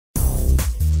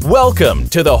Welcome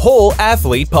to the Whole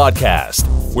Athlete Podcast,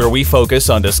 where we focus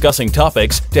on discussing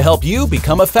topics to help you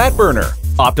become a fat burner,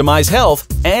 optimize health,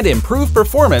 and improve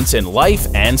performance in life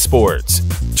and sports.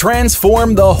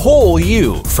 Transform the whole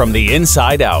you from the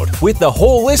inside out with the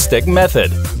holistic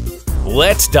method.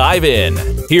 Let's dive in.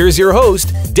 Here's your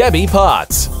host, Debbie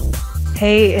Potts.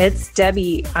 Hey, it's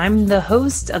Debbie. I'm the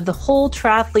host of the Whole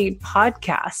Triathlete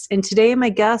Podcast, and today my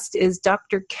guest is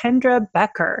Dr. Kendra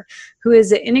Becker, who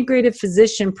is an integrative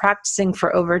physician practicing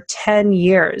for over 10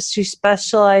 years. She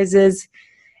specializes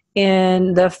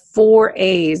in the 4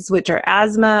 A's, which are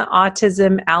asthma,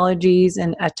 autism, allergies,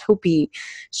 and atopy.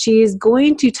 She is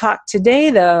going to talk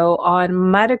today, though, on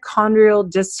mitochondrial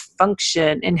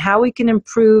dysfunction and how we can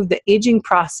improve the aging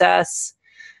process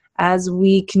as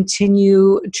we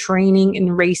continue training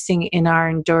and racing in our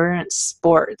endurance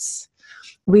sports.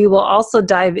 We will also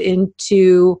dive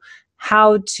into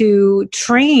how to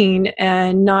train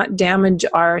and not damage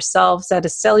ourselves at a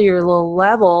cellular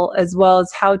level, as well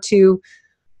as how to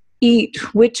eat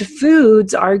which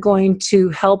foods are going to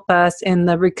help us in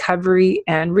the recovery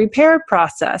and repair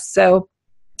process. So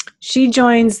she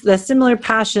joins the similar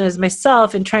passion as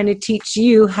myself in trying to teach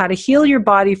you how to heal your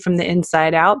body from the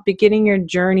inside out, beginning your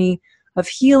journey of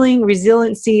healing,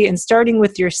 resiliency, and starting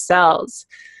with your cells.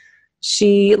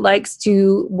 She likes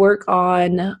to work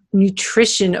on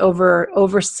nutrition over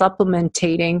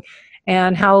supplementating,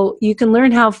 and how you can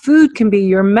learn how food can be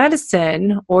your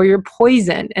medicine or your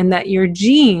poison, and that your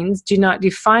genes do not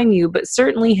define you, but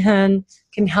certainly can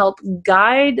help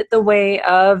guide the way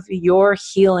of your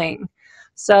healing.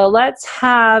 So let's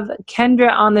have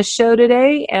Kendra on the show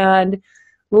today, and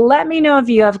let me know if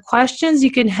you have questions.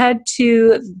 You can head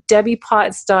to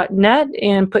debbiepotts.net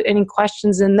and put any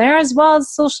questions in there, as well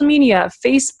as social media,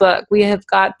 Facebook. We have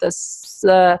got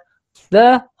the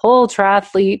Whole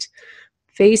Triathlete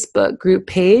Facebook group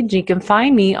page. You can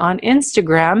find me on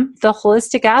Instagram, The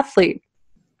Holistic Athlete.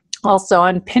 Also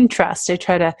on Pinterest. I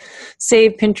try to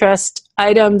save Pinterest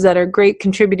items that are great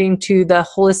contributing to the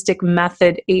holistic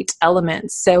method 8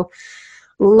 elements. So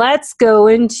let's go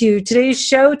into today's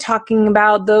show talking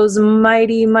about those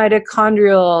mighty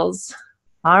mitochondrials.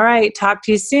 All right, talk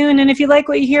to you soon. And if you like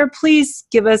what you hear, please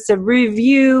give us a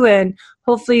review and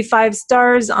hopefully 5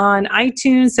 stars on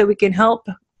iTunes so we can help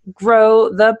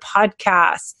grow the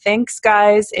podcast. Thanks,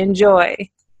 guys. Enjoy.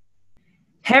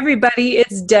 Hey everybody,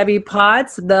 it's Debbie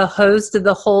Potts, the host of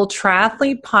the Whole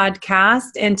Triathlete Podcast,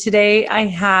 and today I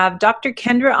have Dr.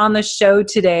 Kendra on the show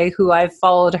today, who I've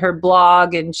followed her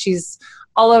blog, and she's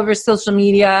all over social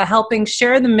media, helping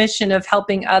share the mission of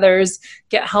helping others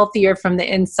get healthier from the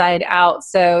inside out.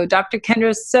 So Dr.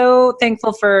 Kendra, so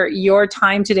thankful for your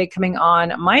time today coming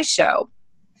on my show.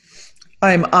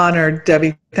 I'm honored,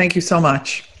 Debbie. Thank you so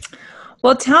much.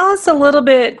 Well, tell us a little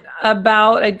bit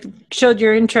about, I showed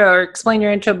your intro or explained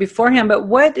your intro beforehand, but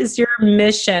what is your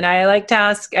mission? I like to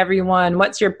ask everyone,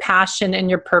 what's your passion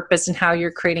and your purpose and how you're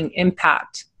creating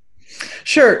impact?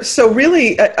 Sure. So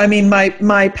really, I mean,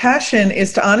 my passion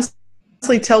is to honestly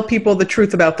tell people the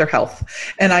truth about their health.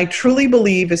 And I truly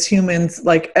believe as humans,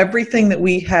 like everything that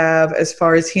we have as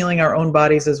far as healing our own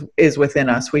bodies is within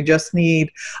us. We just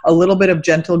need a little bit of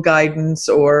gentle guidance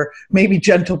or maybe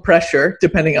gentle pressure,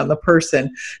 depending on the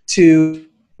person, to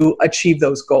achieve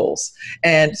those goals.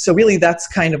 And so really that's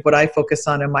kind of what I focus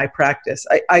on in my practice.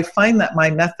 I find that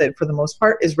my method for the most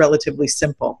part is relatively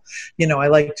simple. You know, I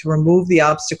like to remove the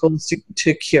obstacles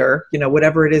to cure, you know,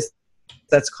 whatever it is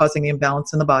that's causing the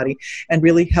imbalance in the body, and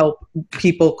really help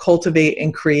people cultivate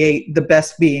and create the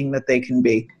best being that they can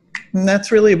be. And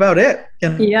that's really about it. You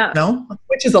know,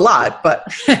 which is a lot, but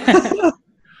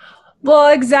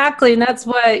Well, exactly. And that's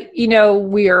what, you know,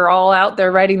 we are all out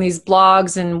there writing these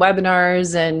blogs and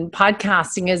webinars and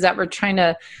podcasting, is that we're trying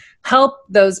to help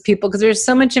those people, because there's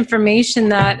so much information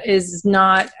that is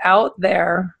not out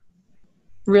there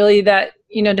really that,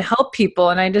 you know, to help people.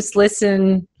 And I just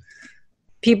listen,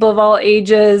 people of all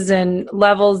ages and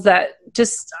levels that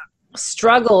just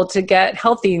struggle to get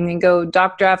healthy, and then go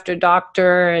doctor after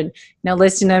doctor, and, you know,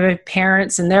 listening to my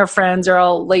parents and their friends are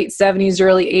all late 70s,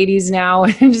 early 80s now.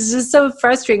 And it's just so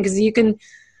frustrating, because we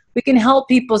can help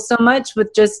people so much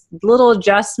with just little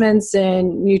adjustments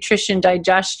in nutrition,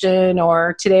 digestion,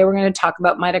 or today we're going to talk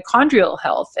about mitochondrial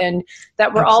health, and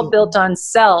that we're all built on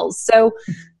cells. So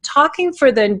talking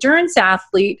for the endurance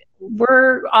athlete,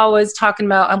 we're always talking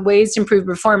about ways to improve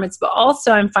performance, but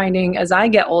also I'm finding as I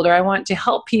get older, I want to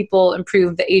help people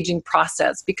improve the aging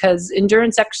process, because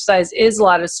endurance exercise is a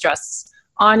lot of stress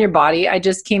on your body. I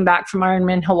just came back from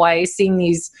Ironman Hawaii, seeing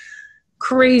these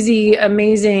crazy,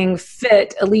 amazing,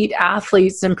 fit, elite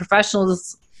athletes and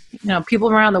professionals, you know,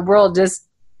 people around the world just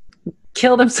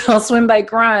kill themselves swim,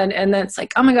 bike, run. And then it's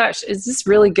like, oh my gosh, is this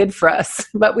really good for us?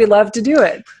 But we love to do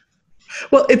it.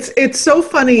 Well, it's so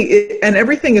funny, and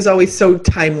everything is always so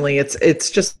timely. It's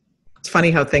just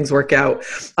funny how things work out.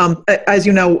 As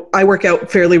you know, I work out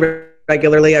fairly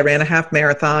regularly. I ran a half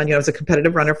marathon. I was a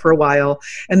competitive runner for a while.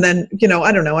 And then,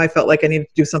 I don't know, I felt like I needed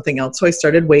to do something else. So I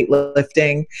started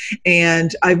weightlifting,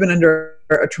 and I've been under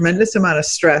a tremendous amount of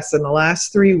stress in the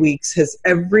last 3 weeks.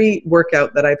 Every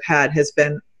workout that I've had has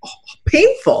been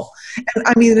painful. And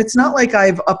I mean, it's not like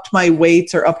I've upped my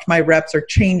weights or upped my reps or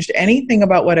changed anything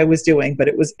about what I was doing, but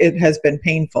it has been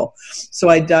painful. So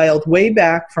I dialed way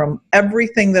back from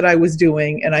everything that I was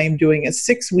doing, and I am doing a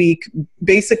 6-week,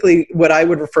 basically what I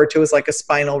would refer to as like a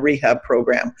spinal rehab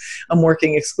program. I'm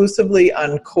working exclusively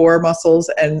on core muscles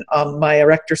and my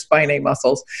erector spinae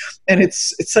muscles. And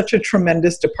it's such a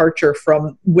tremendous departure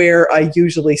from where I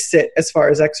usually sit as far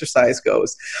as exercise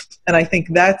goes. And I think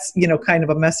that's, kind of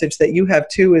a message that you have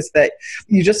too, is that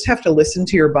you just have to listen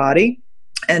to your body.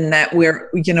 And that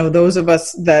those of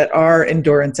us that are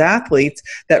endurance athletes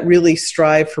that really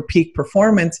strive for peak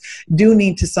performance do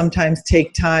need to sometimes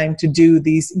take time to do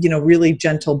these, really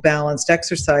gentle, balanced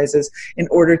exercises in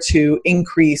order to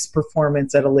increase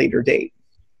performance at a later date.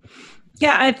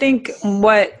 Yeah, I think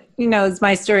what, is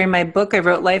my story in my book I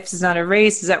wrote, Life is Not a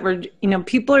Race, is that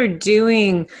people are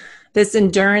doing this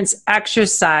endurance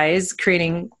exercise,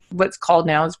 creating what's called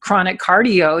now is chronic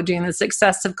cardio, doing this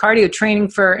excessive cardio training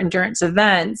for endurance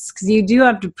events, because you do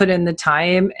have to put in the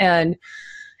time, and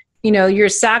you're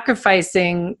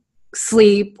sacrificing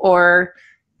sleep or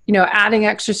adding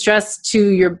extra stress to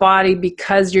your body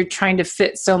because you're trying to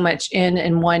fit so much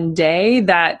in one day,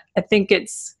 that I think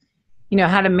it's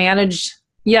how to manage.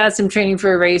 Yes, I'm training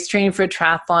for a race, training for a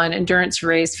triathlon, endurance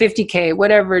race, 50K,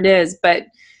 whatever it is, but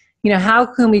how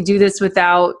can we do this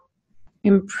without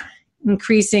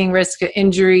increasing risk of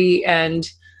injury and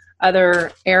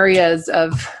other areas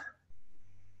of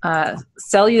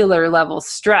cellular level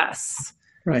stress?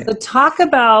 Right. So talk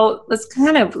about, let's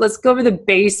go over the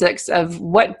basics of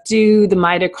what do the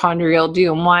mitochondrial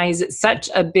do, and why is it such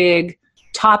a big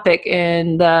topic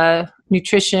in the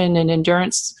nutrition and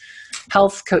endurance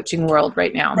health coaching world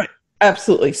right now? Right.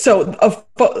 Absolutely. So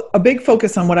a big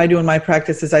focus on what I do in my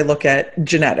practice is I look at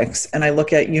genetics, and I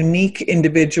look at unique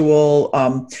individual,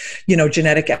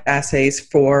 genetic assays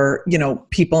for,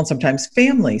 people and sometimes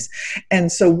families.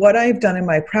 And so what I've done in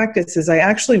my practice is I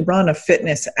actually run a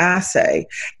fitness assay.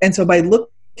 And so by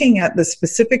looking at the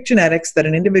specific genetics that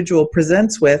an individual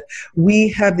presents with, we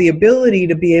have the ability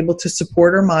to be able to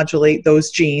support or modulate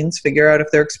those genes, figure out if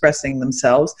they're expressing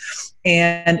themselves,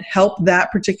 and help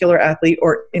that particular athlete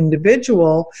or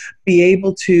individual be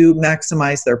able to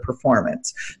maximize their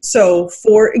performance. So,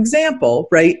 for example,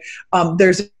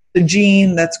 there's a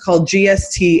gene that's called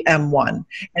GST-M1.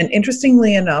 And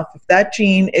interestingly enough, if that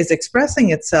gene is expressing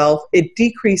itself, it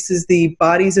decreases the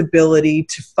body's ability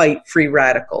to fight free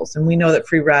radicals. And we know that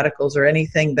free radicals are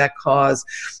anything that cause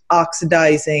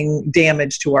oxidizing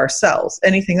damage to our cells,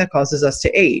 anything that causes us to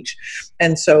age.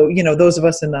 And so, those of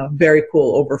us in the very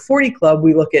cool over 40 club,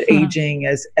 we look at aging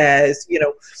as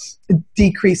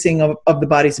decreasing of the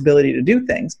body's ability to do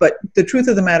things. But the truth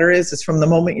of the matter is from the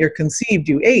moment you're conceived,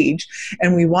 you age,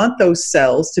 and we want those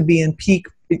cells to be in peak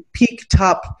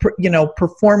top,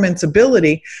 performance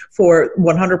ability for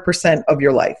 100% of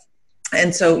your life.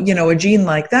 And so, a gene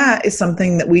like that is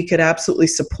something that we could absolutely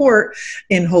support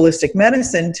in holistic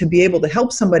medicine to be able to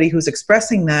help somebody who's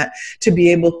expressing that to be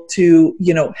able to,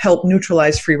 help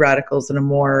neutralize free radicals in a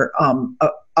more, an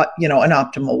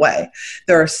optimal way.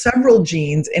 There are several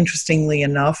genes, interestingly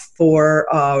enough, for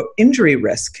injury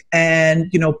risk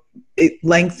and,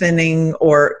 lengthening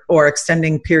or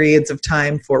extending periods of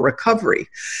time for recovery.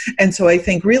 And so I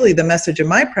think really the message in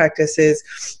my practice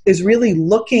is really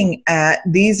looking at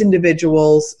these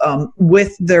individuals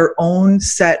with their own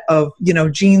set of,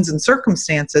 genes and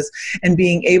circumstances, and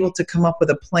being able to come up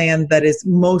with a plan that is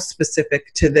most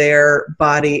specific to their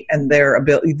body and their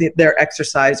ability, their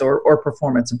exercise or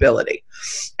performance ability.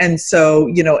 And so,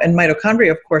 and mitochondria,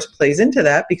 of course, plays into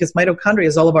that, because mitochondria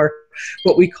is all of our,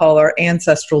 what we call our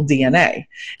ancestral DNA.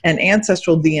 And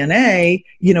ancestral DNA,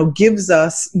 gives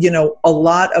us, a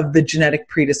lot of the genetic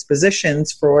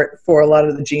predispositions for a lot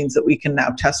of the genes that we can now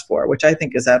test for, which I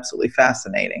think is absolutely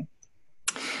fascinating.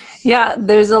 Yeah,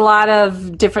 there's a lot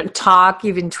of different talk,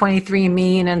 even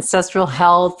 23andMe and Ancestral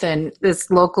Health, and this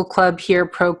local club here,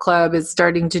 Pro Club, is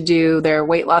starting to do their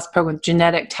weight loss program with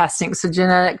genetic testing. So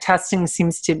genetic testing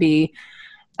seems to be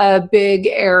a big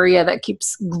area that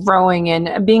keeps growing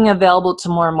and being available to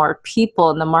more and more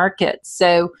people in the market.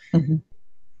 So,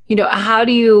 how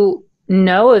do you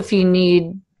know if you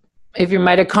need if your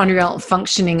mitochondria aren't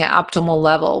functioning at optimal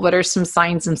level, what are some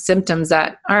signs and symptoms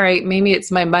that, all right, maybe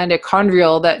it's my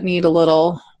mitochondrial that need a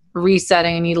little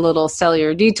resetting, need a little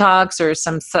cellular detox or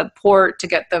some support to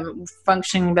get them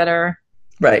functioning better?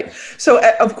 Right. So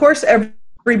of course,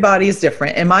 everybody is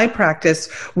different. In my practice,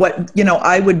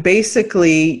 I would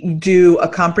basically do a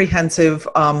comprehensive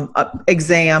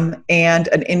exam and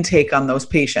an intake on those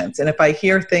patients. And if I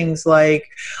hear things like,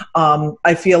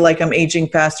 I feel like I'm aging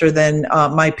faster than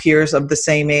my peers of the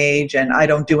same age, and I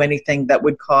don't do anything that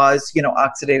would cause,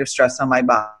 oxidative stress on my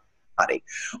body.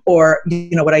 Or,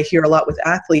 what I hear a lot with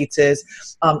athletes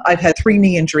is, I've had 3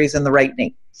 knee injuries in the right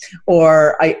knee,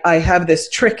 or I have this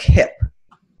trick hip.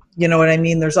 You know what I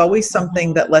mean? There's always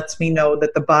something that lets me know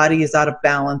that the body is out of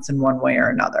balance in one way or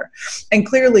another. And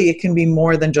clearly it can be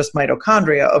more than just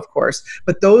mitochondria, of course,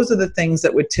 but those are the things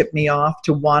that would tip me off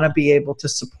to want to be able to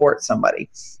support somebody.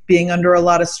 Being under a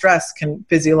lot of stress can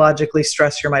physiologically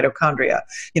stress your mitochondria.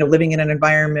 Living in an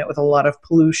environment with a lot of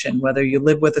pollution, whether you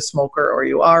live with a smoker or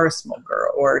you are a smoker,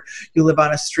 or you live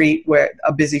on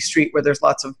a busy street where there's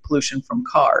lots of pollution from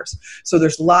cars. So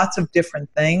there's lots of different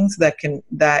things that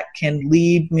can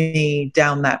lead me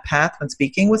down that path when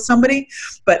speaking with somebody,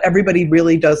 but everybody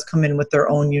really does come in with their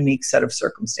own unique set of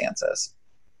circumstances.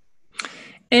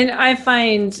 And I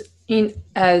find,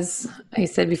 as I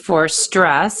said before,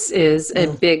 stress is a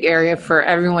big area for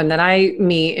everyone that I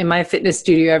meet in my fitness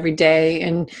studio every day.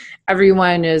 And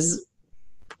everyone is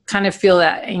kind of feel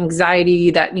that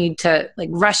anxiety, that need to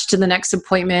rush to the next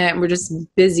appointment. We're just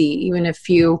busy. Even if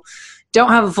you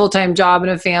don't have a full-time job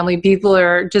and a family, people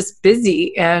are just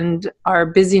busy, and our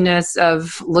busyness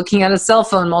of looking at a cell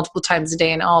phone multiple times a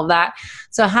day and all of that.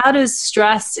 So how does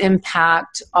stress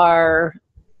impact our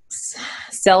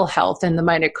cell health and the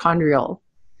mitochondrial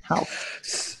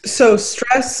health? So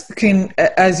stress can,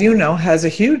 as you know, has a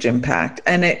huge impact,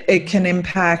 and it can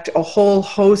impact a whole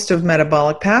host of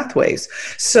metabolic pathways.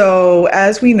 So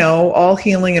as we know, all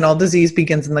healing and all disease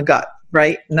begins in the gut.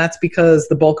 Right? And that's because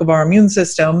the bulk of our immune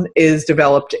system is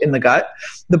developed in the gut.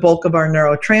 The bulk of our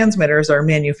neurotransmitters are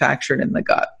manufactured in the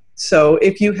gut. So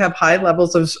if you have high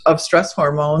levels of stress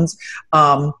hormones,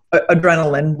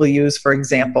 adrenaline we'll use, for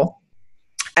example,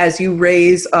 as you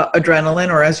raise adrenaline,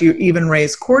 or as you even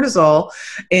raise cortisol,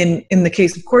 in the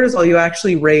case of cortisol, you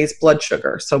actually raise blood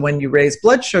sugar. So when you raise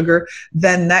blood sugar,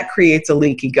 then that creates a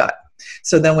leaky gut.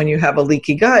 So then when you have a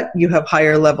leaky gut, you have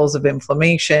higher levels of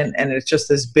inflammation, and it's just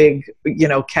this big,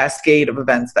 cascade of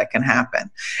events that can happen.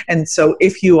 And so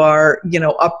if you are,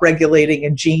 upregulating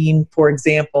a gene, for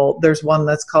example, there's one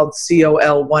that's called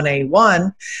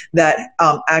COL1A1 that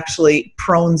actually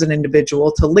prones an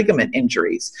individual to ligament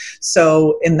injuries.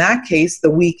 So in that case,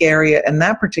 the weak area in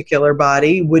that particular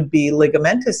body would be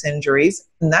ligamentous injuries,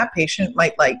 and that patient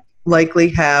might likely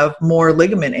have more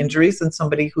ligament injuries than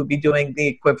somebody who'd be doing the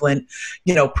equivalent,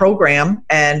 program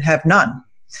and have none.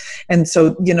 And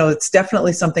so, it's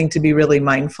definitely something to be really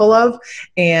mindful of.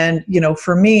 And,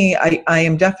 for me, I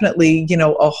am definitely,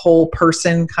 a whole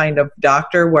person kind of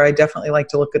doctor, where I definitely like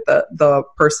to look at the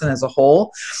person as a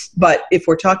whole. But if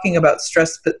we're talking about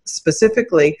stress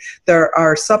specifically, there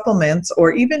are supplements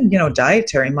or even,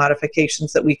 dietary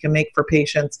modifications that we can make for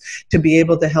patients to be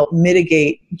able to help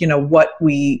mitigate, what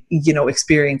we,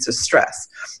 experience as stress.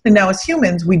 And now as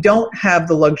humans, we don't have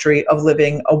the luxury of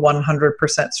living a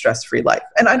 100% stress-free life.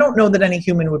 And I don't know that any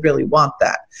human would really want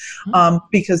that,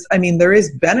 because there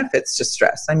is benefits to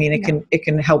stress. It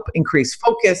can help increase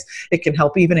focus. It can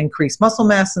help even increase muscle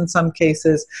mass in some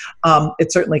cases.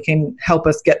 It certainly can help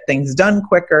us get things done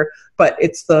quicker, but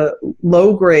it's the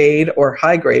low grade or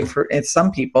high grade for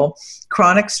some people,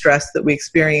 chronic stress that we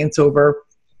experience over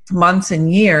months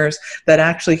and years that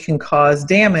actually can cause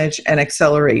damage and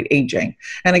accelerate aging.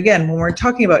 And again, when we're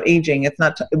talking about aging,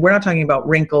 we're not talking about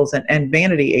wrinkles and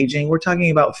vanity aging. We're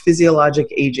talking about physiologic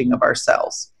aging of our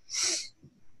cells.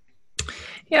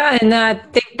 Yeah, and I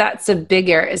think that's a big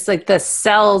area. It's like the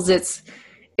cells, it's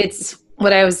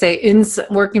what I would say,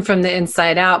 working from the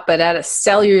inside out, but at a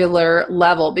cellular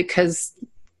level, because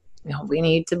we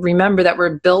need to remember that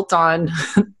we're built on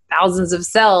thousands of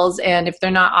cells, and if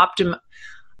they're not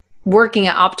working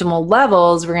at optimal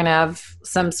levels, we're going to have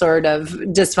some sort of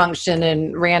dysfunction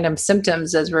and random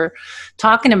symptoms, as we're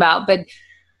talking about. But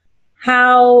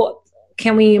how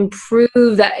can we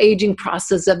improve that aging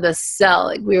process of the cell?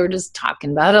 Like we were just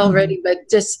talking about already, but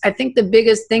I think the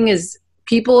biggest thing is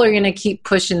people are going to keep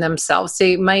pushing themselves.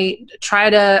 They might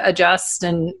try to adjust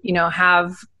and,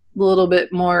 have a little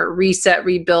bit more reset,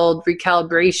 rebuild,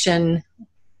 recalibration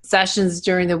sessions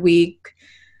during the week.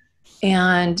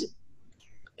 And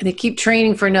they keep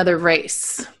training for another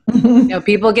race. You know,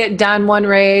 people get done one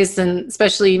race, and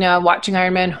especially, you know, watching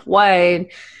Ironman Hawaii,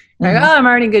 like, oh, I'm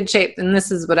already in good shape. And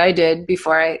this is what I did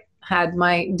before I had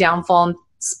my downfall and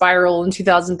spiral in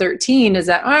 2013, is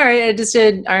that, all right, I just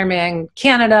did Ironman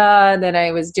Canada, then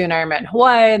I was doing Ironman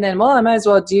Hawaii, and then, well, I might as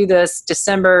well do this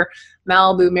December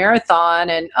Malibu marathon,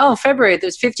 and February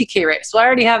there's 50K race. Well, I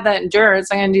already have that endurance,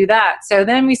 I'm going to do that. So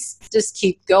then we just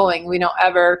keep going. We don't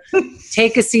ever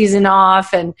take a season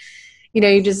off, and you know,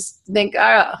 you just think,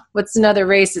 what's another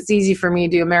race? It's easy for me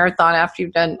to do a marathon after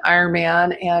you've done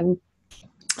Ironman. And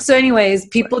so anyways,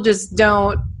 people just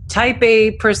don't. Type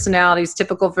A personality is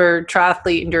typical for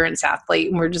triathlete, endurance athlete,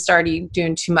 and we're just already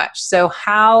doing too much. So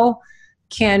how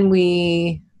can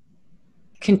we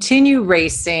continue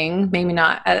racing, maybe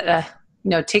not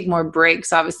take more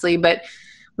breaks, obviously, but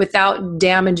without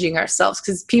damaging ourselves?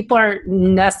 Because people aren't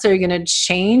necessarily going to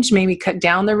change, maybe cut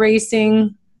down the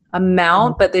racing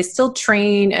amount, but they still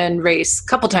train and race a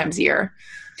couple times a year.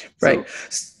 Right.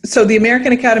 So the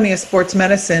American Academy of Sports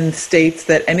Medicine states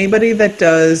that anybody that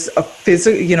does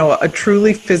a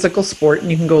truly physical sport,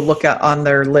 and you can go look at on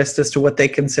their list as to what they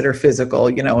consider physical,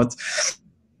 you know, it's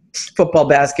football,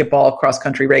 basketball,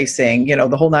 cross-country racing, you know,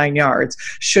 the whole 9 yards,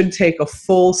 should take a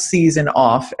full season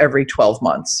off every 12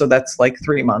 months. So that's like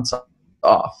 3 months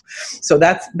off. So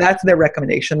that's their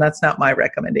recommendation. That's not my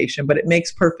recommendation, but it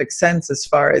makes perfect sense as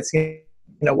far as, you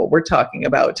know, what we're talking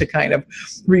about, to kind of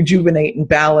rejuvenate and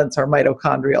balance our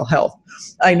mitochondrial health.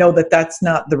 I know that that's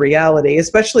not the reality,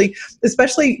 especially,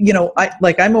 you know,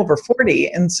 I'm over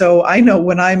 40. And so I know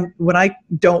when I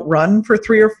don't run for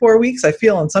 3 or 4 weeks, I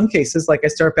feel in some cases like I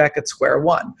start back at square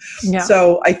one. Yeah.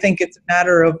 So I think it's a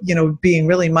matter of, you know, being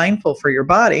really mindful for your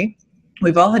body.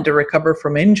 We've all had to recover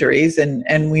from injuries,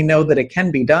 and we know that it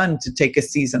can be done to take a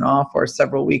season off or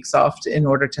several weeks off in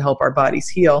order to help our bodies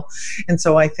heal. And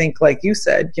so I think, like you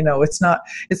said, you know, it's not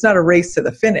a race to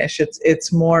the finish.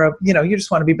 It's more of, you know, you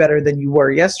just want to be better than you were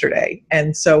yesterday.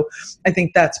 And so I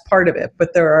think that's part of it.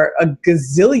 But there are a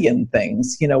gazillion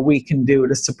things, you know, we can do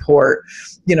to support,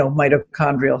 you know,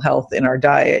 mitochondrial health in our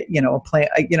diet. You know,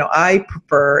 I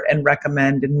prefer and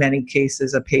recommend in many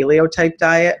cases a paleo type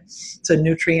diet. It's a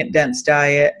nutrient dense diet.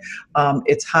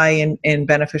 It's high in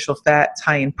beneficial fats,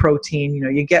 high in protein. You know,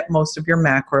 you get most of your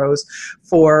macros.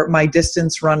 For my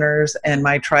distance runners and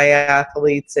my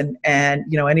triathletes and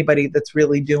you know, anybody that's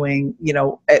really doing, you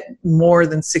know, at more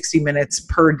than 60 minutes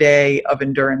per day of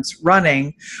endurance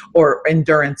running or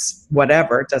endurance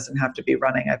whatever, it doesn't have to be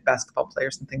running. I have basketball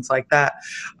players and things like that.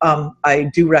 I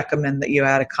do recommend that you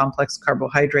add a complex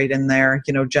carbohydrate in there,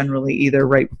 you know, generally either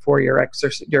right before your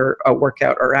exercise, your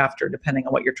workout, or after, depending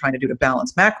on what you're trying to do to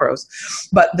balance macros.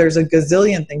 But there's a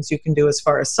gazillion things you can do as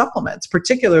far as supplements,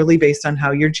 particularly based on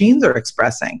how your genes are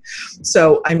expressing.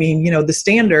 So, I mean, you know, the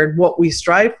standard, what we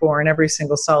strive for in every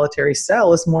single solitary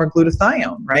cell is more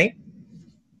glutathione, right?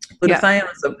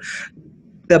 Glutathione is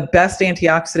the best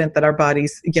antioxidant that our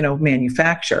bodies, you know,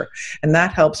 manufacture. And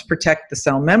that helps protect the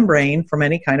cell membrane from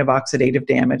any kind of oxidative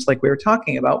damage, like we were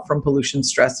talking about, from pollution,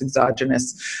 stress,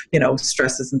 exogenous, you know,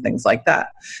 stresses and things like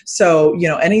that. So, you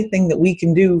know, anything that we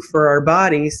can do for our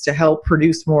bodies to help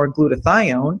produce more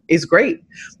glutathione is great.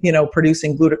 You know,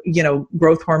 producing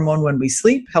growth hormone when we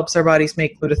sleep helps our bodies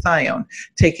make glutathione.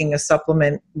 Taking a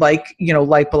supplement like, you know,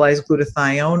 lipolyzed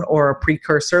glutathione or a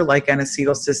precursor like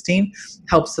N-acetylcysteine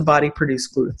helps the body produce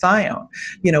glutathione.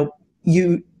 You know,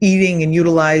 you eating and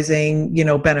utilizing, you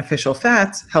know, beneficial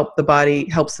fats helps the body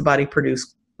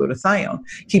produce glutathione.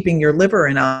 Keeping your liver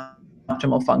in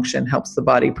optimal function helps the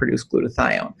body produce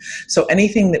glutathione. So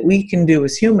anything that we can do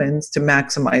as humans to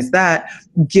maximize that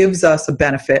gives us a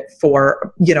benefit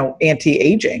for, you know,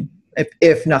 anti-aging,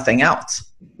 if nothing else.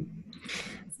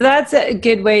 So that's a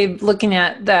good way of looking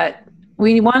at that.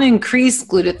 We want to increase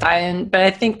glutathione, but I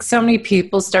think so many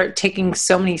people start taking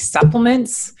so many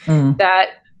supplements that,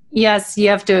 yes, you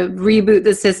have to reboot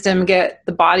the system, get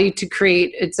the body to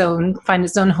find its own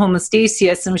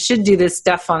homeostasis, and we should do this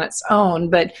stuff on its own.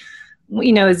 But,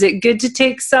 you know, is it good to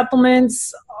take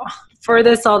supplements for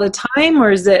this all the time?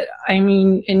 Or is it, I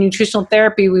mean, in nutritional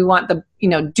therapy, we want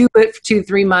do it for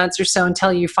 2-3 months or so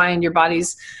until you find your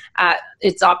body's at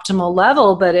its optimal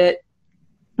level. But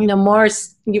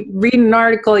you read an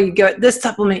article, you get this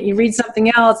supplement, you read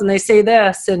something else and they say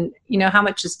this, and you know, how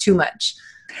much is too much?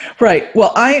 Right.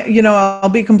 Well, I'll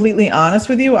be completely honest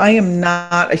with you. I am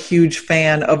not a huge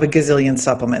fan of a gazillion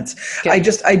supplements. Okay.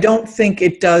 I don't think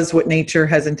it does what nature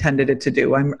has intended it to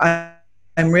do.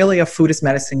 I'm really a food is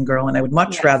medicine girl, and I would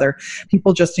much rather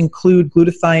people just include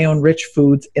glutathione rich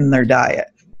foods in their diet.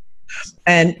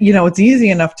 And, it's easy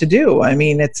enough to do. I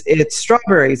mean, it's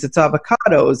strawberries, it's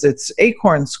avocados, it's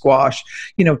acorn squash,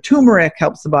 turmeric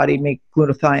helps the body make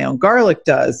glutathione, garlic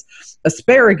does,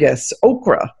 asparagus,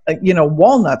 okra,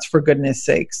 walnuts, for goodness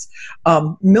sakes,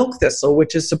 milk thistle,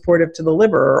 which is supportive to the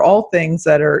liver, are all things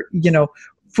that are,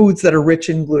 foods that are rich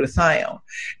in glutathione.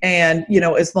 And,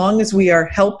 as long as we are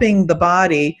helping the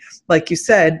body, like you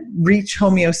said, reach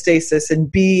homeostasis and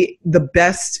be the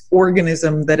best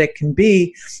organism that it can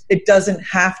be, it doesn't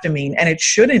have to mean, and it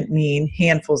shouldn't mean,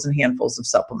 handfuls and handfuls of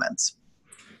supplements.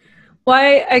 Well,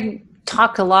 I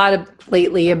talk a lot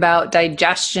lately about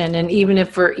digestion, and even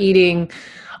if we're eating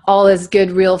all this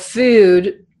good real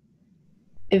food,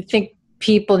 I think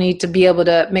people need to be able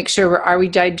to make sure are we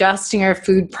digesting our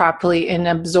food properly and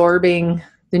absorbing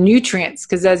the nutrients?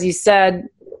 Because as you said,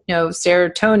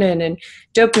 serotonin and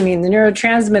dopamine, the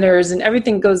neurotransmitters, and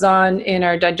everything goes on in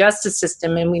our digestive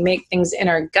system, and we make things in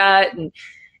our gut. And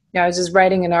I was just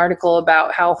writing an article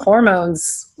about how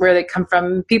hormones, where they come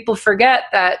from. People forget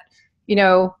that,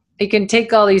 you can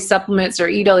take all these supplements or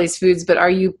eat all these foods, but are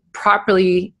you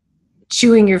properly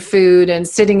chewing your food and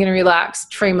sitting in a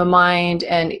relaxed frame of mind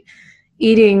and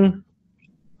eating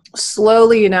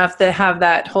slowly enough to have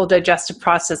that whole digestive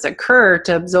process occur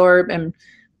to absorb and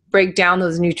break down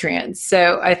those nutrients?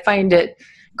 So I find it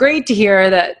great to hear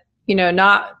that,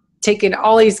 not taking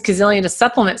all these gazillion of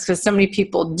supplements, because so many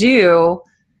people do.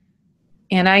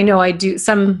 And I know I do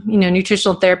some,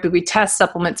 nutritional therapy, we test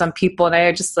supplements on people, and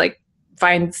I just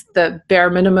find the bare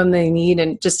minimum they need,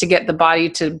 and just to get the body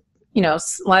to, a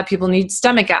lot of people need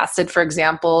stomach acid, for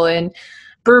example, and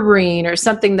berberine or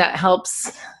something that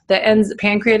helps the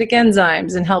pancreatic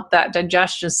enzymes and help that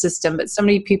digestion system. But so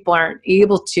many people aren't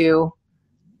able to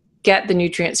get the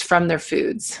nutrients from their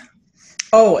foods.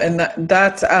 Oh, and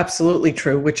that's absolutely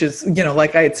true, which is,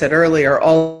 like I had said earlier,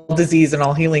 all disease and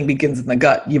all healing begins in the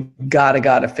gut. You've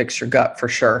gotta fix your gut for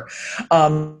sure.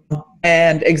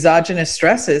 And exogenous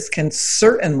stresses can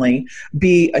certainly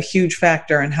be a huge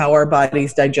factor in how our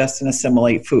bodies digest and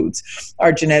assimilate foods.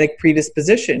 Our genetic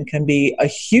predisposition can be a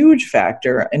huge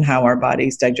factor in how our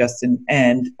bodies digest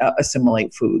and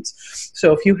assimilate foods.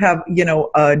 So if you have,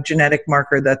 a genetic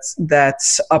marker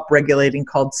that's upregulating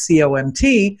called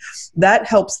COMT, that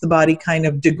helps the body kind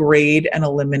of degrade and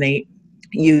eliminate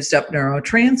used up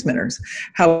neurotransmitters.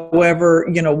 However,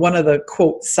 one of the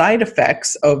quote side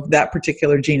effects of that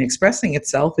particular gene expressing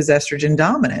itself is estrogen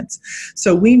dominance.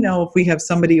 So we know if we have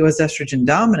somebody who has estrogen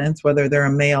dominance, whether they're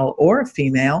a male or a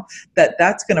female,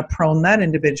 that's going to prone that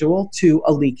individual to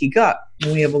a leaky gut.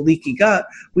 When we have a leaky gut,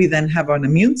 we then have an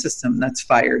immune system that's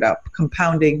fired up,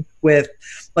 compounding with,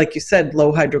 like you said,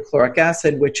 low hydrochloric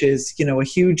acid, which is, a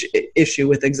huge issue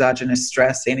with exogenous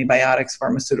stress, antibiotics,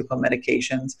 pharmaceutical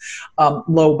medications,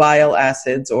 low bile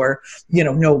acids, or,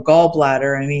 no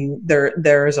gallbladder. I mean,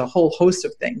 there's a whole host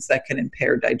of things that can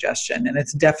impair digestion. And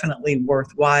it's definitely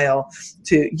worthwhile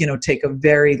to, take a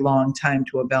very long time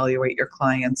to evaluate your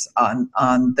clients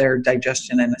on their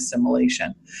digestion and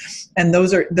assimilation. And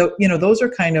those are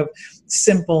kind of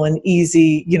simple and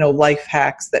easy, life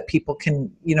hacks that people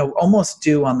can, almost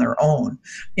do on their own.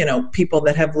 People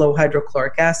that have low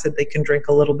hydrochloric acid, they can drink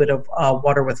a little bit of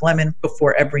water with lemon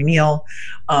before every meal.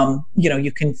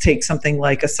 You can take something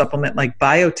like a supplement like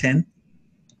biotin,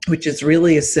 which is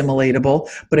really assimilatable,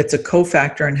 but it's a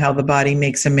cofactor in how the body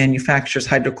makes and manufactures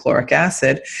hydrochloric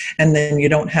acid. And then you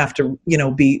don't have to,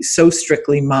 be so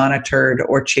strictly monitored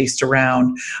or chased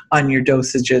around on your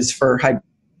dosages for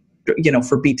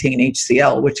for betaine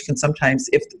HCl, which can sometimes,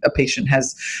 if a patient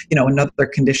has, another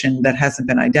condition that hasn't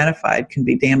been identified, can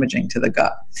be damaging to the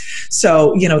gut.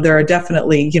 So, there are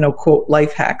definitely, quote,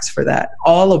 life hacks for that,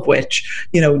 all of which,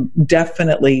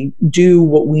 definitely do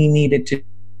what we needed to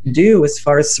do as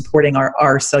far as supporting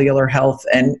our cellular health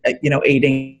and,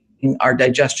 aiding our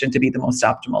digestion to be the most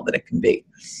optimal that it can be.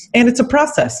 And it's a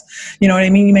process. You know what I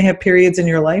mean? You may have periods in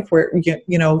your life where,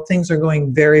 things are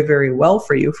going very, very well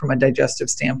for you from a digestive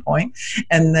standpoint.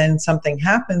 And then something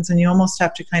happens and you almost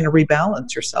have to kind of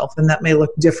rebalance yourself. And that may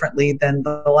look differently than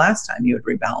the last time you had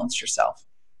rebalanced yourself.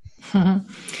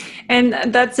 And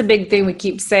that's a big thing we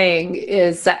keep saying,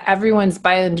 is that everyone's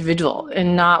bio-individual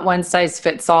and not one size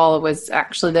fits all. It was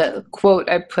actually the quote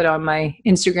I put on my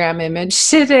Instagram image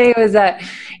today, was that,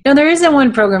 there isn't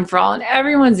one program for all and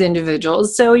everyone's individual.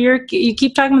 So you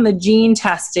keep talking about the gene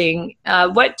testing.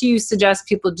 What do you suggest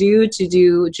people do to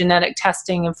do genetic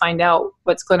testing and find out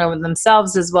what's going on with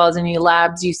themselves, as well as any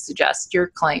labs you suggest your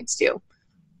clients do?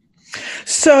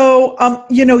 So,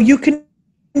 you can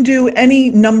do any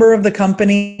number of the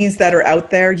companies that are out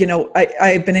there.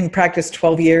 I've been in practice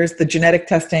 12 years. The genetic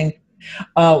testing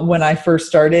When I first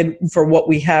started, for what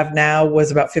we have now,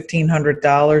 was about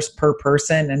 $1,500 per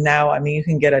person. And now, I mean, you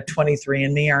can get a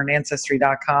 23andMe or an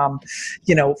Ancestry.com,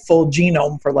 full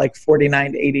genome for like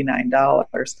 $49 to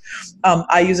 $89.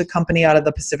 I use a company out of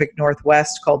the Pacific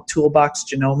Northwest called Toolbox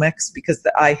Genomics because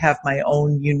I have my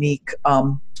own unique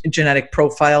genetic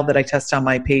profile that I test on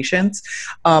my patients.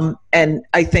 And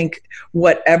I think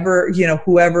whoever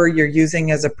you're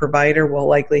using as a provider will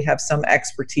likely have some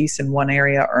expertise in one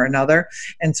area or another.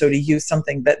 And so to use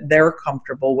something that they're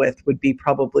comfortable with would be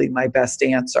probably my best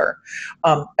answer.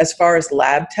 As far as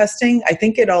lab testing, I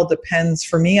think it all depends.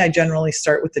 For me, I generally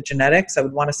start with the genetics. I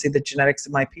would want to see the genetics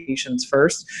of my patients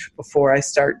first before I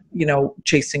start,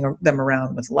 chasing them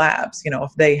around with labs.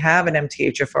 If they have an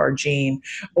MTHFR gene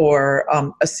or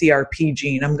a CRP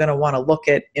gene, I'm going to want to look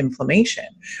at inflammation.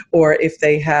 Or if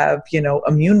they have,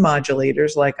 immune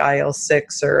modulators like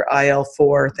IL-6 or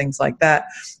IL-4, things like that,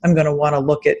 I'm going to want to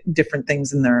look at different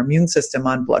things in their immune system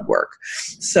on blood work.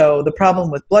 So the problem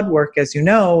with blood work, as you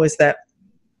know, is that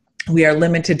we are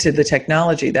limited to the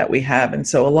technology that we have. And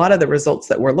so a lot of the results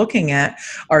that we're looking at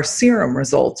are serum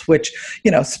results, which,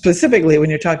 specifically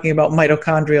when you're talking about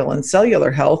mitochondrial and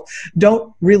cellular health,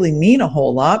 don't really mean a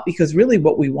whole lot, because really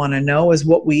what we want to know is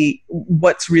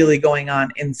what's really going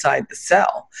on inside the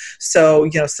cell. So,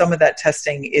 some of that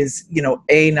testing is,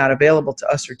 A, not available to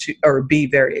us, or B,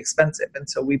 very expensive. And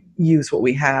so we use what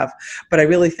we have. But I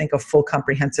really think a full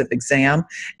comprehensive exam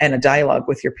and a dialogue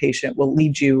with your patient will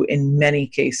lead you in many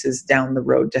cases down the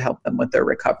road to help them with their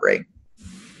recovery.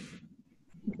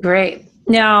 Great.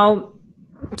 Now,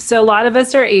 so a lot of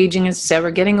us are aging, as said,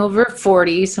 we're getting over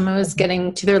 40, some of us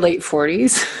getting to their late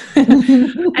 40s,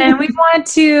 and we want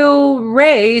to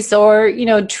race or,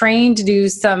 train to do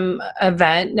some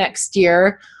event next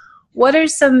year. What are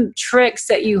some tricks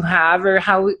that you have, or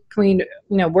how can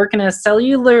we, work in a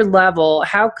cellular level?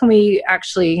 How can we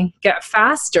actually get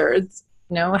faster?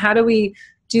 How do we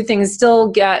do things, still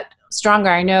get stronger?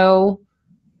 I know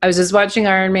I was just watching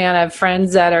Iron Man. I have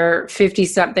friends that are 50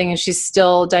 something and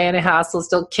Diana Hassel,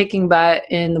 still kicking butt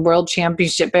in the world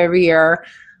championship every year.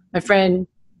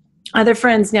 Other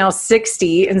friends now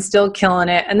 60 and still killing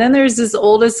it. And then there's this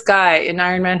oldest guy in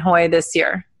Ironman Hawaii this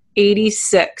year,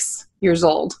 86 years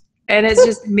old. And it's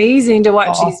just amazing to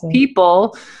watch these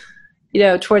people,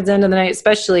 towards the end of the night,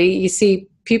 especially, you see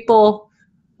people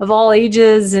of all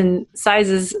ages and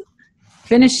sizes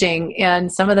finishing, and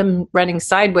some of them running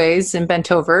sideways and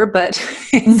bent over. But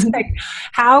it's like,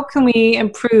 how can we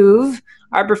improve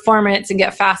our performance and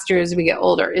get faster as we get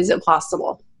older? Is it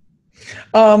possible?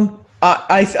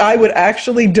 I would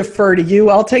actually defer to you.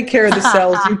 I'll take care of the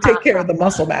cells. You take care of the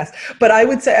muscle mass. But I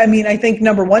would say, I think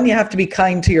number one, you have to be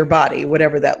kind to your body,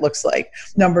 whatever that looks like.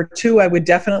 Number two, I would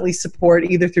definitely support,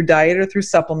 either through diet or through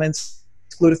supplements,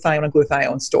 glutathione and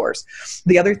glutathione stores.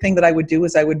 The other thing that I would do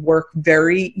is I would work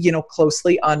very,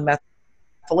 closely on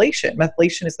methylation.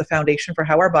 Methylation is the foundation for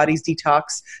how our bodies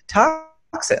detox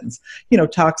toxins.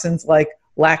 Toxins like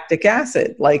lactic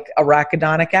acid, like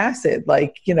arachidonic acid,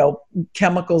 like,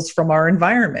 chemicals from our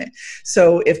environment.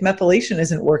 So if methylation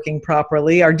isn't working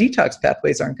properly, our detox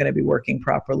pathways aren't going to be working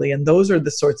properly. And those are the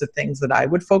sorts of things that I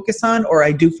would focus on, or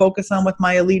I do focus on with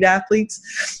my elite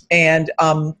athletes. And,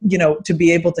 to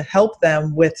be able to help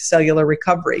them with cellular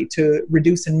recovery, to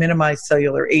reduce and minimize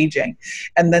cellular aging.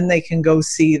 And then they can go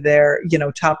see their,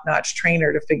 top-notch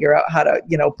trainer to figure out how to,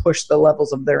 push the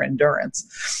levels of their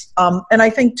endurance. And I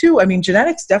think too,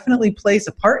 genetics definitely plays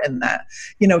a part in that,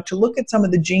 to look at some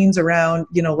of the genes around,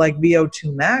 like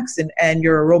VO2 max and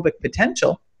your aerobic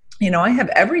potential. I have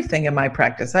everything in my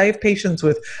practice. I have patients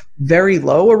with very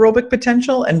low aerobic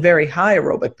potential and very high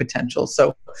aerobic potential.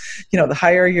 So, the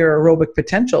higher your aerobic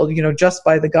potential, just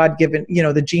by the God-given,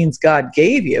 the genes God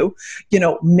gave you,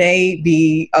 may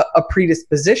be a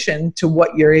predisposition to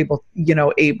what you're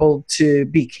able to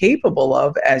be capable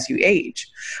of as you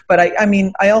age. But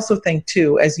I also think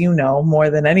too, as you know, more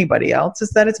than anybody else,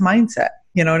 is that it's mindset.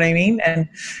 You know what I mean? And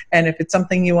if it's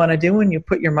something you want to do and you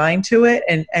put your mind to it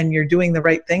and you're doing the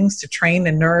right things to train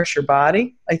and nourish your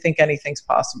body, I think anything's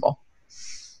possible.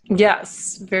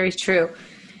 Yes, very true.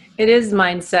 It is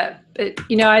mindset. But,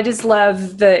 I just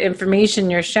love the information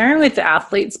you're sharing with the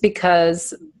athletes,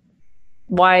 because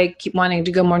why I keep wanting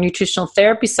to go more nutritional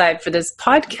therapy side for this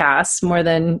podcast more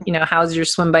than, how's your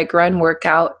swim, bike, run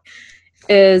workout,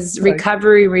 is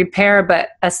recovery, repair, but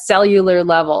a cellular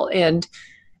level. And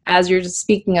as you're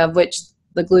speaking of, which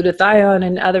the glutathione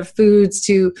and other foods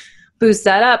to boost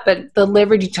that up, but the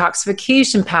liver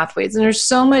detoxification pathways. And there's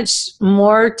so much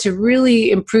more to really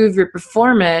improve your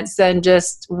performance than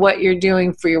just what you're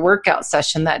doing for your workout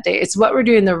session that day. It's what we're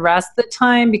doing the rest of the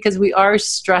time, because we are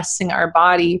stressing our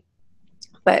body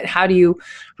but how do you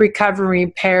recover,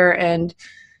 repair, and,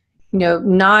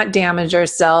 not damage our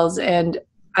cells? And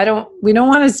we don't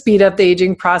want to speed up the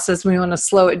aging process. We want to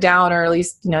slow it down, or at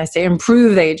least, I say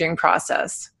improve the aging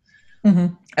process.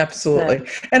 Mm-hmm. Absolutely.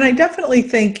 And I definitely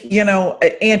think,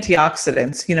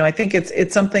 antioxidants, I think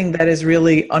it's something that is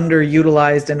really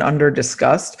underutilized and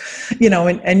under-discussed,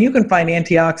 and you can find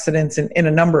antioxidants in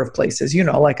a number of places,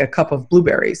 like a cup of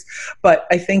blueberries. But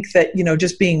I think that,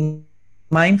 just being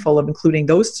mindful of including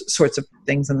those sorts of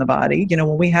things in the body.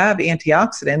 When we have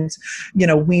antioxidants,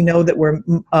 we know that we're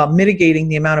mitigating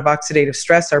the amount of oxidative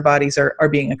stress our bodies are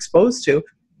being exposed to.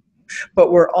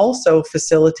 But we're also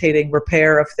facilitating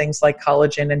repair of things like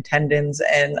collagen and tendons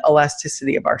and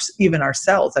elasticity of even our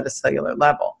cells at a cellular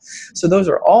level. So those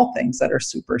are all things that are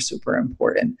super, super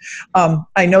important.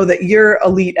 I know that your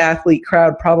elite athlete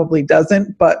crowd probably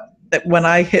doesn't, but when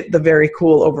I hit the very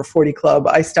cool over 40 club,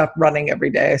 I stopped running every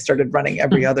day. I started running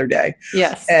every other day.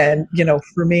 Yes. And,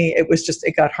 for me,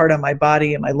 it got hard on my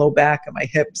body and my low back and my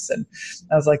hips. And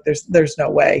I was like, there's no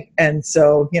way. And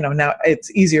so, now it's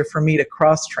easier for me to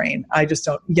cross train. I just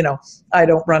don't, I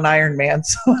don't run Ironman,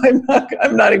 so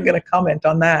I'm not even going to comment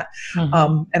on that.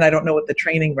 Mm-hmm. And I don't know what the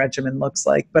training regimen looks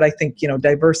like, but I think,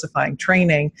 diversifying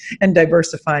training and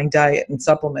diversifying diet and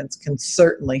supplements can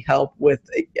certainly help with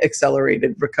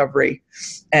accelerated recovery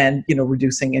and,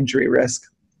 reducing injury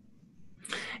risk.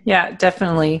 Yeah,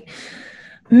 definitely.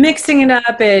 Mixing it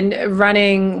up and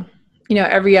running,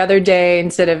 every other day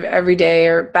instead of every day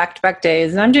or back-to-back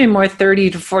days. And I'm doing more 30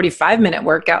 to 45 minute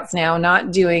workouts now,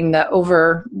 not doing the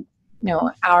over,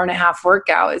 hour and a half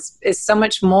workout is so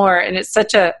much more. And it's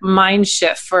such a mind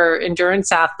shift for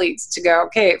endurance athletes to go,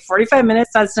 okay, 45 minutes,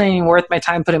 that's not even worth my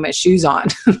time putting my shoes on.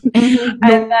 Mm-hmm.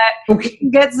 And that you can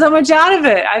get so much out of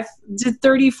it. I did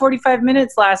 30, 45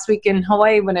 minutes last week in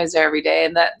Hawaii when I was there every day.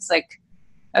 And that's like,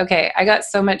 okay, I got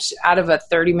so much out of a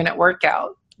 30-minute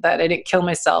workout that I didn't kill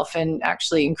myself and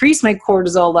actually increase my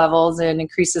cortisol levels and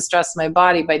increase the stress in my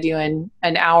body by doing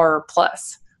an hour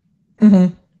plus.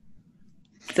 Mm-hmm.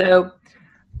 So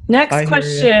next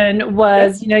question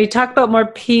was, you talk about more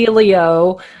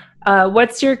paleo.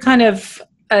 What's your kind of,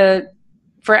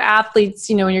 for athletes,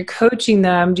 when you're coaching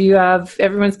them, do you have,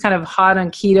 everyone's kind of hot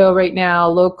on keto right now,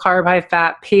 low carb, high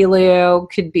fat, paleo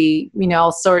could be,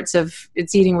 all sorts of,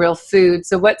 it's eating real food.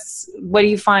 So what do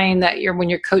you find that when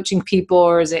you're coaching people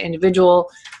or as an individual,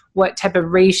 what type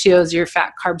of ratios, your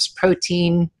fat, carbs,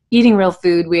 protein, eating real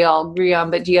food, we all agree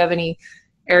on, but do you have any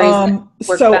areas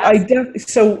So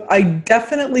I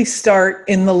definitely start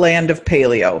in the land of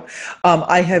paleo.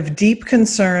 I have deep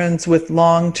concerns with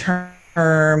long-term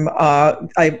being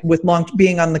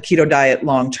on the keto diet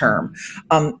long-term.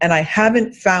 And I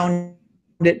haven't found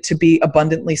it to be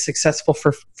abundantly successful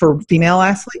for female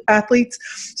athletes.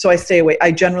 So I stay away.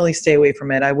 I generally stay away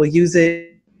from it. I will use it,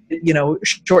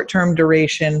 short-term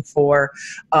duration for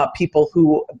people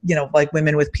who, like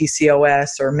women with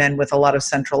PCOS or men with a lot of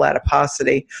central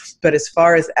adiposity. But as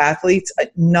far as athletes,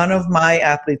 none of my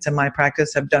athletes in my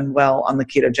practice have done well on the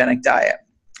ketogenic diet.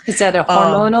 Is that a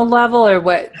hormonal level, or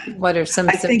what are some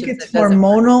symptoms? I think it's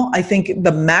hormonal. I think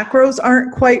the macros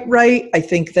aren't quite right. I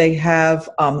think they have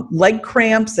leg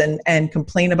cramps and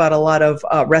complain about a lot of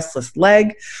restless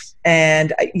leg.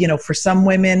 And, for some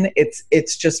women,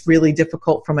 it's just really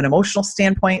difficult from an emotional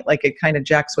standpoint. Like it kind of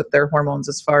jacks with their hormones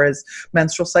as far as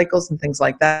menstrual cycles and things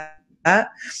like that.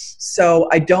 So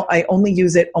I only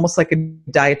use it almost like a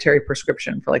dietary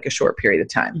prescription for like a short period of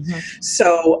time. Mm-hmm.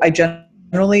 So I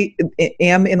generally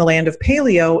am in the land of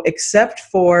paleo, except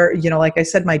for, like I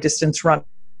said, my distance runners.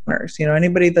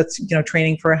 Anybody that's,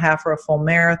 training for a half or a full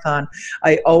marathon,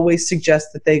 I always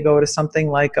suggest that they go to something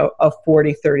like a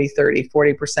 40-30-30,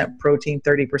 40% protein,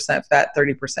 30% fat,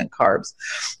 30% carbs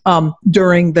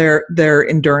during their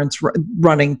endurance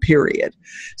running period.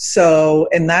 So,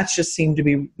 and that's just seemed to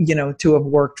be, to have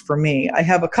worked for me.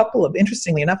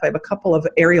 Interestingly enough, I have a couple of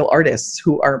aerial artists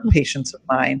who are patients of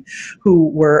mine who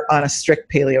were on a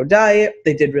strict paleo diet.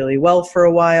 They did really well for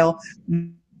a while.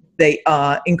 They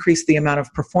increased the amount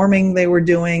of performing they were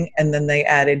doing, and then they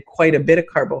added quite a bit of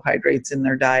carbohydrates in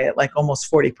their diet, like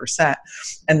almost 40%.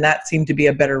 And that seemed to be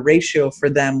a better ratio for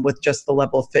them with just the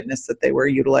level of fitness that they were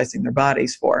utilizing their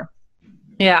bodies for.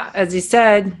 Yeah, as you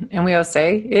said, and we all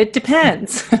say, it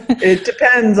depends. It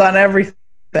depends on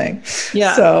everything.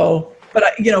 Yeah. So, But,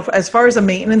 as far as a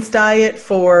maintenance diet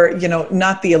for,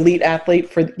 not the elite athlete,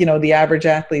 for, the average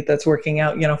athlete that's working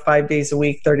out, 5 days a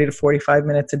week, 30 to 45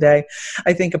 minutes a day,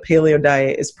 I think a paleo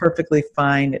diet is perfectly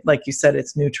fine. Like you said,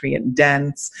 it's nutrient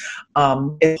dense.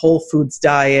 It's whole foods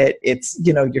diet. It's,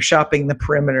 you're shopping the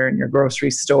perimeter in your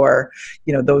grocery store,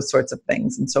 those sorts of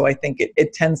things. And so I think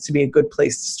it tends to be a good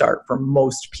place to start for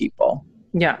most people.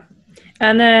 Yeah.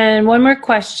 And then one more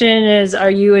question is, are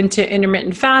you into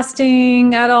intermittent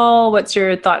fasting at all? What's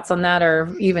your thoughts on that?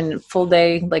 Or even full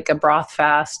day, like a broth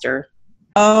fast or?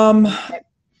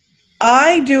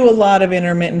 I do a lot of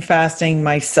intermittent fasting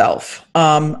myself.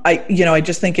 I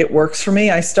just think it works for me.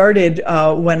 I started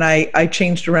when I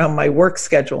changed around my work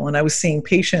schedule, and I was seeing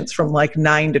patients from like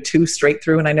 9 to 2 straight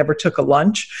through, and I never took a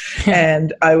lunch.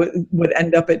 And I would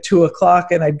end up at 2 o'clock,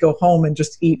 and I'd go home and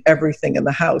just eat everything in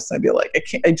the house. I'd be like,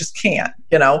 I just can't.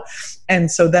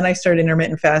 And so then I started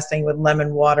intermittent fasting with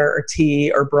lemon water or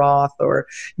tea or broth or,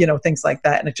 things like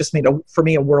that. And it just made for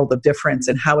me a world of difference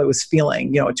in how I was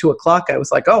feeling. At 2 o'clock, I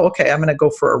was like, oh, okay, I'm going to go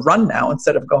for a run now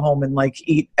instead of go home and like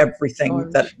eat everything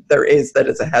that there is that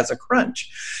has a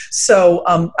crunch. So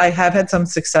I have had some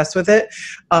success with it.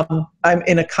 I'm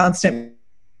in a constant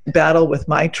battle with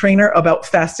my trainer about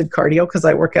fasted cardio because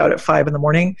I work out at 5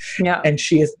 a.m. Yeah. And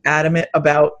she is adamant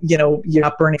about, you're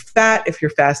not burning fat if you're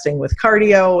fasting with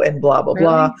cardio and blah, blah,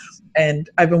 blah. And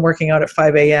I've been working out at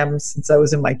 5 a.m. since I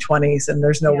was in my 20s, and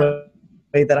there's no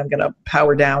way that I'm going to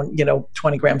power down,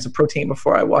 20 grams of protein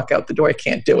before I walk out the door. I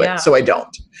can't do it. So I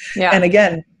don't. Yeah. And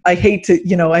again, I hate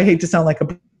to sound like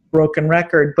a broken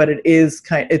record, but it is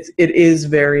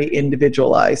very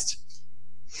individualized.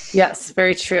 Yes,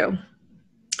 very true.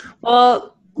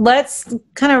 Well, let's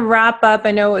kind of wrap up.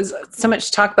 I know it was so much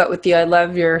to talk about with you. I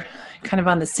love you're kind of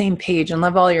on the same page and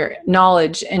love all your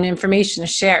knowledge and information to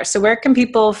share. So where can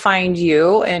people find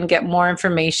you and get more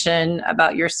information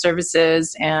about your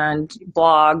services and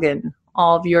blog and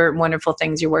all of your wonderful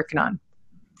things you're working on?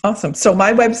 Awesome. So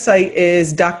my website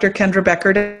is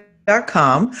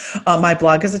drkendrabecker.com. My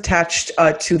blog is attached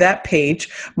to that page.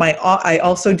 I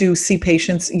also do see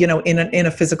patients, in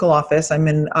a physical office. I'm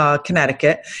in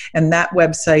Connecticut, and that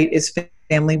website is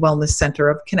Family Wellness Center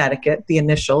of Connecticut, the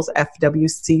initials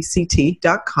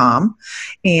FWCCT.com.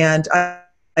 And I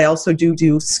also do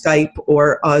Skype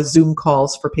or Zoom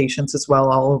calls for patients as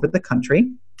well all over the country.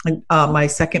 My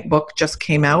second book just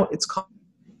came out. It's called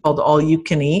All You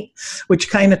Can Eat, which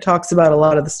kind of talks about a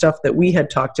lot of the stuff that we had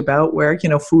talked about, where,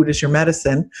 food is your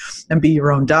medicine and be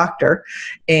your own doctor.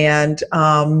 And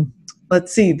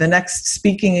let's see, the next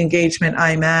speaking engagement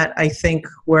I'm at, I think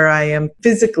where I am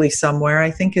physically somewhere,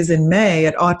 I think is in May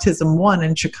at Autism 1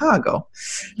 in Chicago.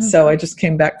 Mm-hmm. So I just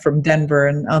came back from Denver,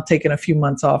 and I'll take a few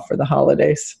months off for the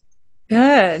holidays.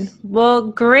 Good. Well,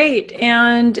 great.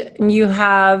 And you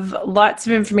have lots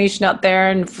of information out there,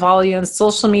 and follow you on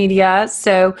social media.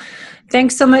 So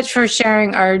thanks so much for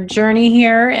sharing our journey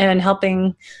here and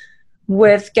helping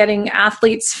with getting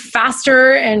athletes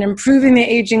faster and improving the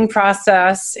aging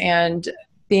process and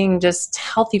being just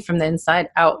healthy from the inside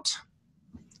out.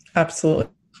 Absolutely.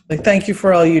 Thank you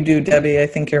for all you do, Debbie. I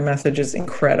think your message is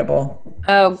incredible.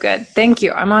 Oh, good. Thank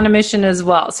you. I'm on a mission as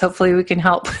well, so hopefully we can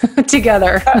help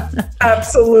together.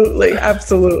 Absolutely.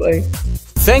 Absolutely.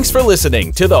 Thanks for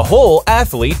listening to the Whole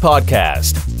Athlete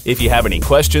Podcast. If you have any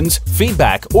questions,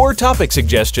 feedback, or topic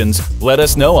suggestions, let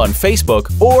us know on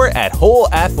Facebook or at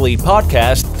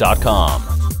wholeathletepodcast.com.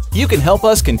 You can help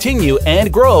us continue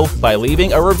and grow by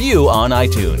leaving a review on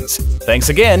iTunes. Thanks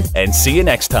again, and see you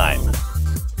next time.